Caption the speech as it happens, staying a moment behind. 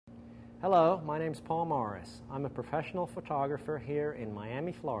Hello, my name's Paul Morris. I'm a professional photographer here in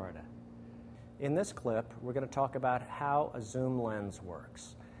Miami, Florida. In this clip, we're going to talk about how a zoom lens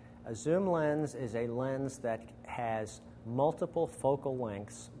works. A zoom lens is a lens that has multiple focal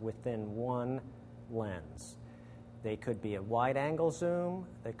lengths within one lens. They could be a wide-angle zoom,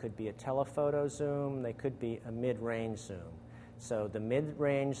 they could be a telephoto zoom, they could be a mid-range zoom. So the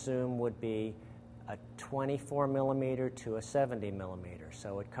mid-range zoom would be a 24 millimeter to a 70 millimeter.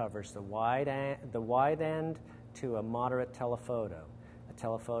 So it covers the wide end to a moderate telephoto. A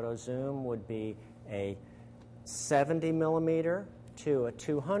telephoto zoom would be a 70 millimeter to a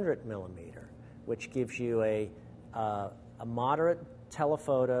 200 millimeter, which gives you a moderate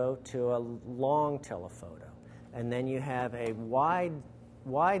telephoto to a long telephoto. And then you have a wide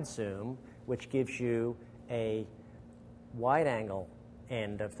zoom, which gives you a wide angle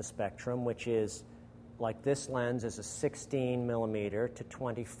end of the spectrum, which is like this lens is a 16 millimeter to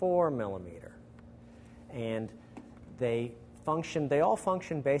 24 millimeter. And they all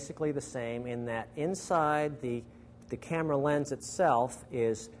function basically the same in that inside the camera lens itself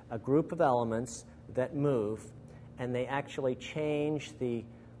is a group of elements that move, and they actually change the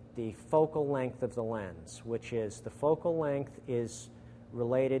focal length of the lens, which is the focal length is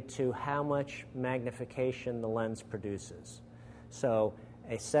related to how much magnification the lens produces. So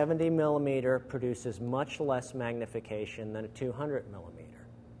a 70 millimeter produces much less magnification than a 200 millimeter.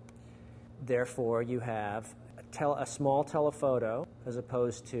 Therefore, you have a small telephoto as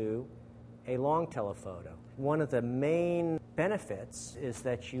opposed to a long telephoto. One of the main benefits is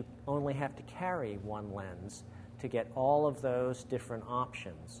that you only have to carry one lens to get all of those different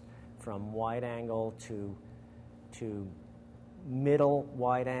options, from wide angle to middle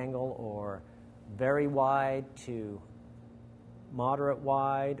wide angle, or very wide to moderate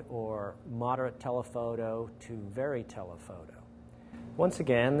wide, or moderate telephoto to very telephoto. Once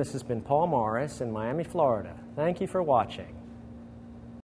again, this has been Paul Morris in Miami, Florida. Thank you for watching.